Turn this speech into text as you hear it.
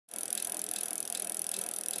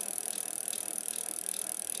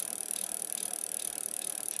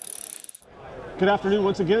Good afternoon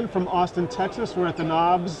once again from Austin, Texas. We're at the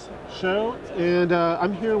NAHBS show, and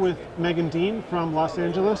I'm here with Megan Dean from Los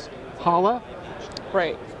Angeles. Holla.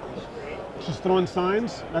 Right. She's throwing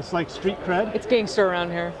signs. That's like street cred. It's gangster around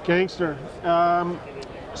here. Gangster.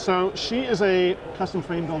 So she is a custom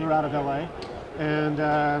frame builder out of LA,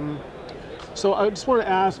 and so I just want to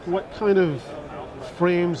ask what kind of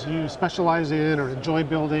frames you specialize in or enjoy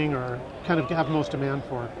building or kind of have most demand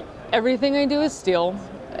for. Everything I do is steel.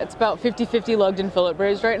 It's about 50-50 lugged and fillet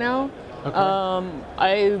brazed right now. Okay.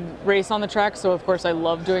 I race on the track, so of course I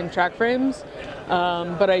love doing track frames,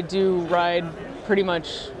 but I do ride pretty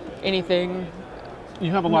much anything.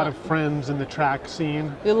 You have a lot of friends in the track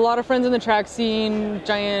scene. A lot of friends in the track scene,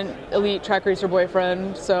 giant elite track racer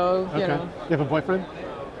boyfriend, so, you know. You have a boyfriend?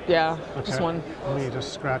 Yeah, okay. Just one. Let me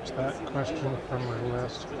just scratch that question from my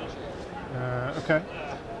list. Okay.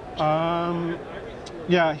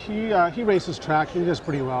 Yeah, he races track. He does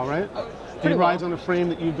pretty well, right? He rides on a frame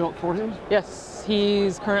that you built for him? Yes,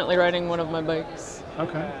 he's currently riding one of my bikes.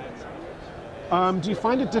 Okay. Do you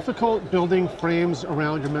find it difficult building frames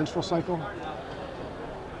around your menstrual cycle?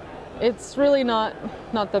 It's really not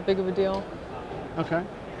that big of a deal. Okay.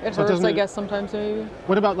 It hurts, I guess, sometimes maybe.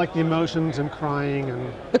 What about like the emotions and crying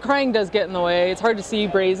and? The crying does get in the way. It's hard to see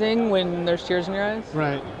brazing when there's tears in your eyes.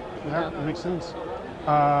 Right. Yeah, that makes sense.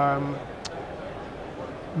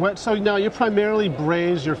 So now you primarily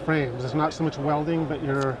braze your frames. It's not so much welding, but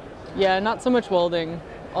you're. Yeah, not so much welding.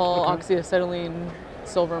 All oxyacetylene,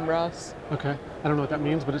 silver and brass. Okay. I don't know what that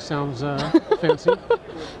means, but it sounds fancy.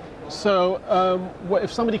 So,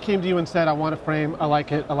 if somebody came to you and said, "I want a frame. I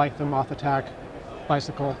like it. I like the Moth Attack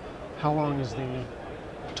bicycle," how long is the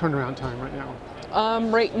turnaround time right now?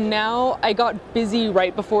 Right now, I got busy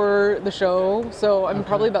right before the show, so I'm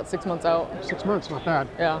probably about 6 months out. 6 months, not bad.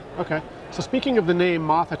 Yeah. Okay. So speaking of the name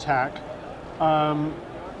Moth Attack,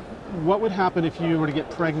 what would happen if you were to get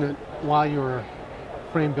pregnant while you were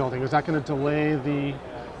frame building? Is that going to delay the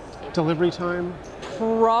delivery time?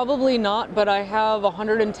 Probably not, but I have a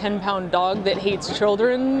 110-pound dog that hates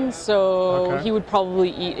children, so he would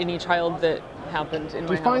probably eat any child that happened in my house.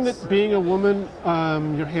 Do you find that being a woman,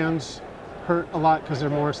 your hands hurt a lot because they're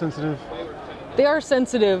more sensitive? They are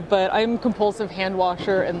sensitive, but I'm a compulsive hand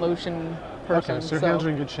washer and lotion person. Okay, so your hands are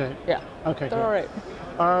in good shape. Yeah. Okay, they're all right.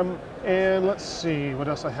 And let's see what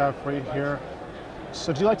else I have for you here.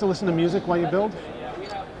 So do you like to listen to music while you build?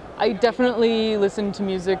 I definitely listen to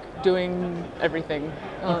music doing everything.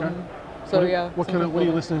 So yeah. What are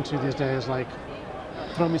you listening to these days? Like,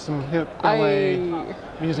 throw me some hip LA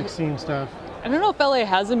music scene stuff. I don't know if LA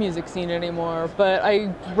has a music scene anymore, but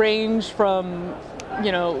I range from,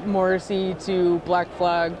 Morrissey to Black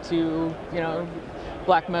Flag to,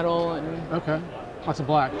 black metal and. Okay. Lots of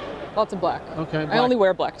black. Lots of black. Okay. I only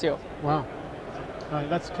wear black too. Wow. All right,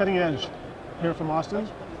 that's cutting edge here from Austin.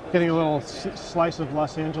 Getting a little slice of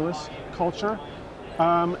Los Angeles culture.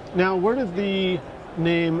 Now, where did the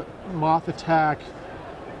name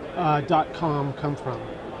mothattack.com come from?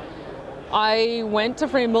 I went to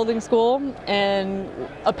frame building school and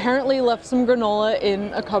apparently left some granola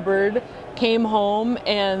in a cupboard, came home,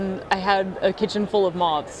 and I had a kitchen full of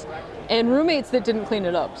moths. And roommates that didn't clean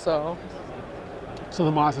it up, so. So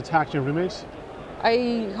the moths attacked your roommates?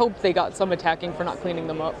 I hope they got some attacking for not cleaning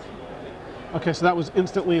them up. Okay, so that was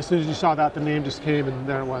instantly, as soon as you saw that, the name just came and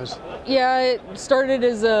there it was. Yeah, it started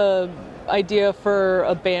as a idea for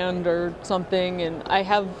a band or something, and I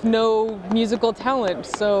have no musical talent,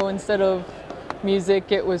 so instead of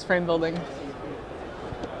music, it was frame building.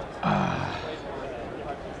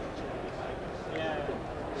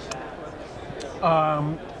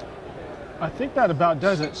 I think that about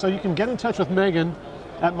does it. So you can get in touch with Megan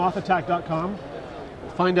at mothattack.com.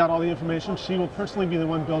 Find out all the information. She will personally be the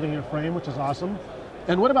one building your frame, which is awesome.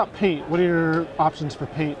 And what about paint? What are your options for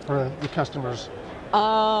paint for the customers?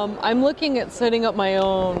 I'm looking at setting up my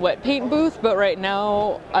own wet paint booth, but right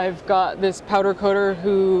now I've got this powder coater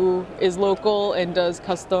who is local and does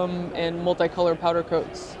custom and multicolor powder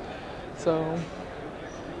coats. So.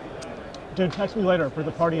 Dude, text me later for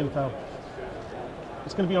the party info.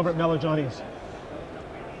 It's going to be over at Mellow Johnny's.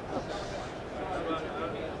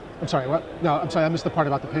 I'm sorry, what? No, I'm sorry, I missed the part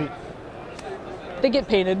about the paint. They get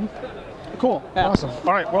painted. Cool, awesome.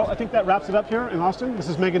 All right, well, I think that wraps it up here in Austin. This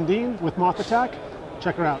is Megan Dean with Moth Attack.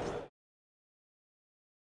 Check her out.